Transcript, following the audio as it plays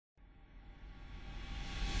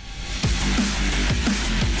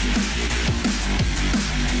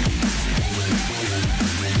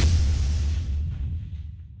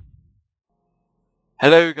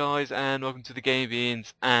Hello guys and welcome to the Game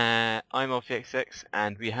Beans. I'm RPXX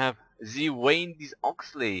and we have the Wayne's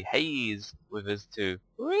Oxley Hayes with us too.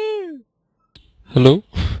 Woo! Hello?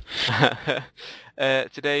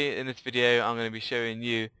 Today in this video I'm going to be showing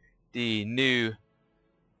you the new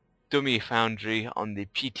dummy Foundry on the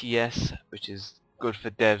PTS, which is good for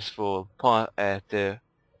devs for to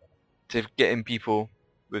getting people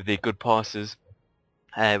with the good passes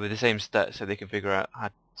with the same stats so they can figure out how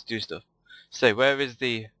to do stuff. So where is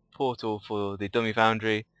the portal for the dummy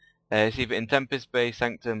Foundry? It's either in Tempest Bay,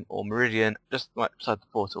 Sanctum or Meridian, just right beside the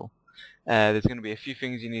portal. There's going to be a few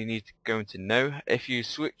things you need to go to know. If you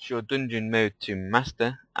switch your dungeon mode to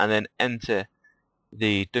Master and then enter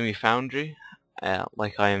the dummy Foundry,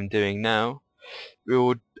 like I am doing now, we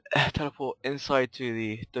will teleport inside to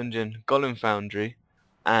the dungeon Golem Foundry,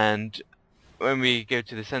 and when we go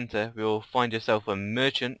to the center we will find yourself a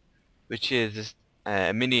merchant, which is this,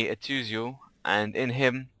 a mini Atuziel, and in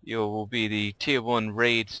him you will be the tier 1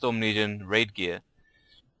 raid Storm Legion raid gear.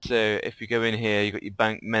 So if you go in here you got your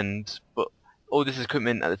bank mend, but all this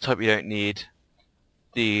equipment at the top you don't need.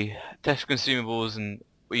 The test consumables and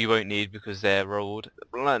you won't need because they're rolled.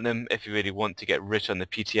 Platinum if you really want to get rich on the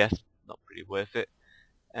PTS, not really worth it.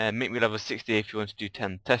 Make me level 60 if you want to do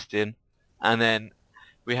 10 testing, and then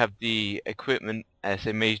we have the equipment,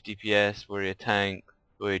 so mage DPS, warrior tank,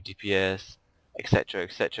 warrior DPS, etc,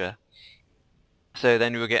 etc. So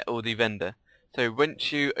then you'll get all the vendor. So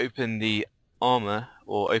once you open the armor,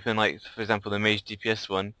 or open, like for example the mage DPS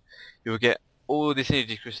one, you'll get all the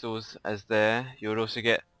synergy crystals as there. You'll also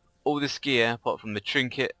get all this gear apart from the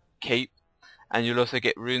trinket, cape, and you'll also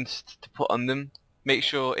get runes to put on them. Make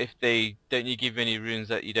sure if they don't give any runes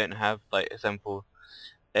that you don't have, like example,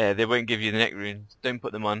 they won't give you the neck runes, don't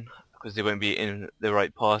put them on because they won't be in the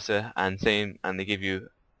right parser, and they give you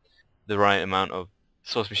the right amount of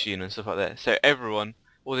source machine and stuff like that. So everyone,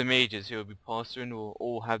 all the mages who will be parsering will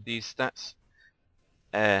all have these stats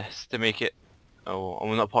to make it, well,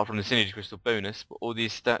 not apart from the synergy crystal bonus, but all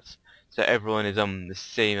these stats, so everyone is on the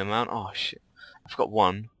same amount. Oh shit, I forgot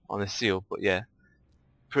one on the seal, but yeah,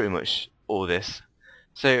 pretty much all this.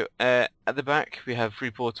 So at the back we have 3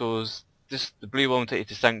 portals. The blue one will take you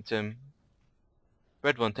to Sanctum,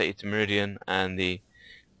 red one take you to Meridian, and the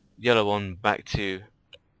yellow one back to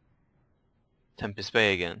Tempest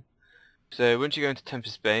Bay again. So once you go into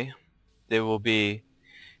Tempest Bay, there will be,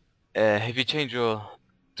 if you change your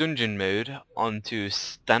dungeon mode onto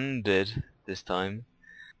standard this time,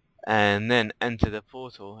 and then enter the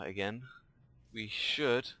portal again, we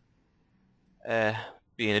should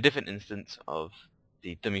be in a different instance of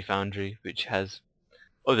the dummy Foundry, which has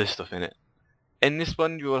other stuff in it. In this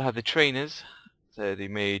one you will have the trainers, so the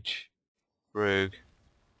mage, rogue,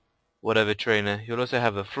 whatever trainer. You'll also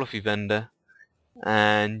have a fluffy vendor,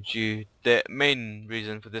 and the main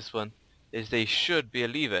reason for this one is there should be a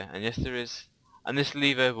lever, and yes there is, and this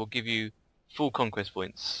lever will give you full conquest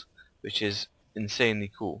points, which is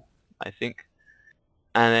insanely cool, I think.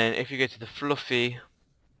 And then if you go to the fluffy,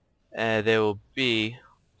 there will be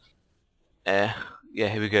yeah,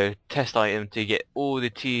 here we go, test item to get all the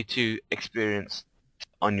tier 2 experience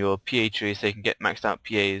on your PA tree, so you can get maxed out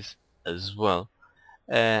PAs as well.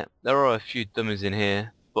 There are a few dummies in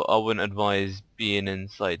here, but I wouldn't advise being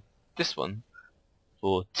inside this one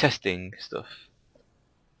for testing stuff.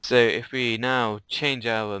 So if we now change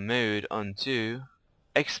our mode onto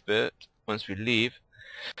expert once we leave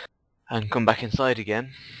and come back inside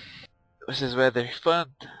again, this is where the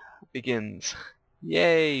fun begins.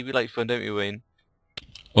 Yay, we like fun, don't we, Wayne?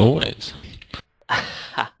 Always.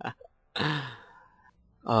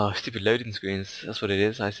 Oh, stupid loading screens, that's what it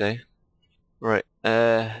is, I say. Right,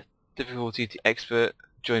 difficulty to expert,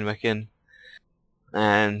 join back in.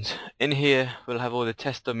 And in here we'll have all the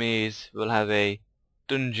test dummies, we'll have a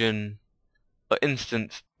dungeon, or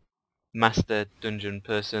instant master dungeon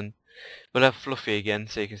person. We'll have fluffy again,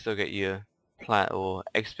 so you can still get your plat or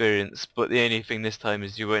experience, but the only thing this time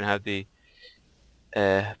is you won't have the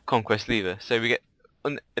conquest lever. So we get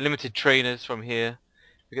unlimited trainers from here,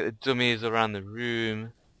 we get the dummies around the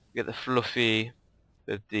room, we get the fluffy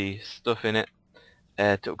with the stuff in it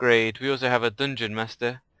to upgrade. We also have a dungeon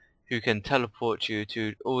master who can teleport you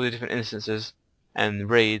to all the different instances and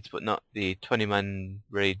raids, but not the 20-man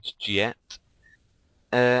raids yet.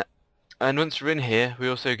 And once we're in here we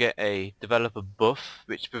also get a developer buff,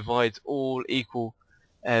 which provides all equal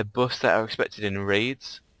buffs that are expected in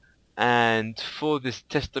raids. And for this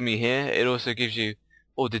test dummy here, it also gives you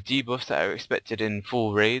all the debuffs that are expected in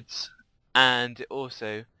full raids, and it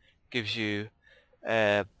also gives you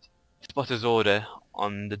spotter's order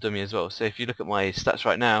on the dummy as well. So if you look at my stats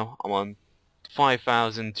right now, I'm on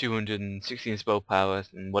 5,216 spell power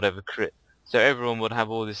and whatever crit. So everyone would have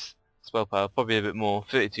all this spell power, probably a bit more,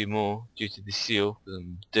 32 more due to the seal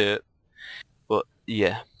and dirt. But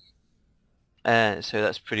yeah, so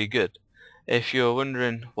that's pretty good. If you're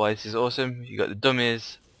wondering why this is awesome, you got the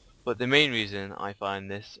dummies, but the main reason I find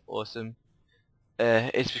this awesome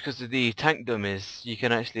is because of the tank dummies. You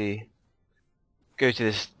can actually go to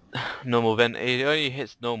this normal event. It only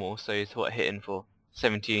hits normal, so it's what hitting for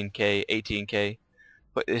 17k, 18k,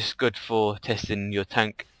 but it's good for testing your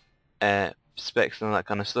tank specs and all that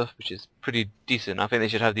kind of stuff, which is pretty decent. I think they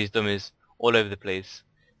should have these dummies all over the place,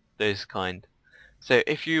 those kind. So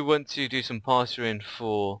if you want to do some parsing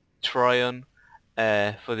for Tryon,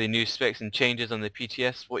 for the new specs and changes on the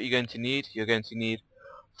PTS, what you're going to need, you're going to need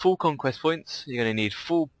full conquest points, you're going to need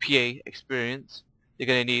full PA experience, you're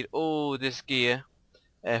going to need all this gear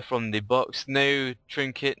from the box, no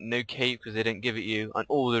trinket, no cape because they didn't give it you, and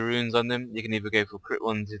all the runes on them. You can either go for crit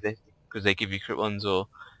ones because they give you crit ones, or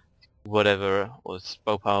whatever, or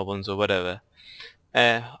spell power ones or whatever.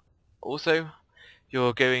 Also,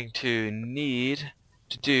 you're going to need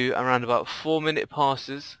to do around about 4-minute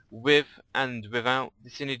passes with and without the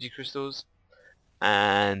synergy crystals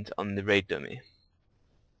and on the raid dummy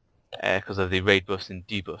because of the raid buffs and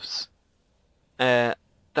debuffs.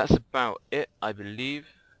 That's about it, I believe,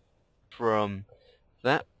 from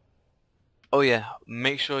that. Oh yeah,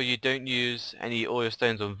 make sure you don't use any oil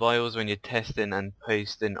stones or vials when you're testing and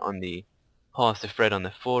posting on the pass the thread on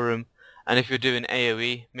the forum. And if you're doing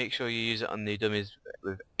AoE, make sure you use it on the dummies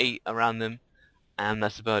with 8 around them. And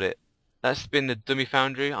that's about it. That's been the Dummy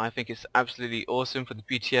Foundry. I think it's absolutely awesome for the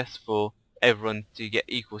PTS, for everyone to get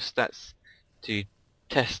equal stats to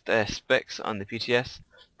test their specs on the PTS.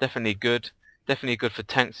 Definitely good. Definitely good for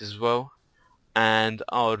tanks as well. And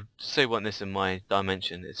I would so want this in my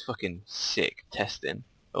dimension. It's fucking sick testing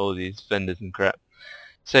all these vendors and crap.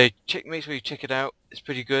 So make sure you check it out. It's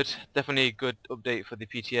pretty good. Definitely a good update for the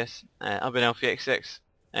PTS. I've been AlphaXX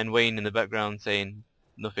and Wayne in the background saying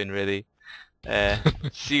nothing really.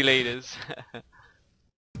 See you laters.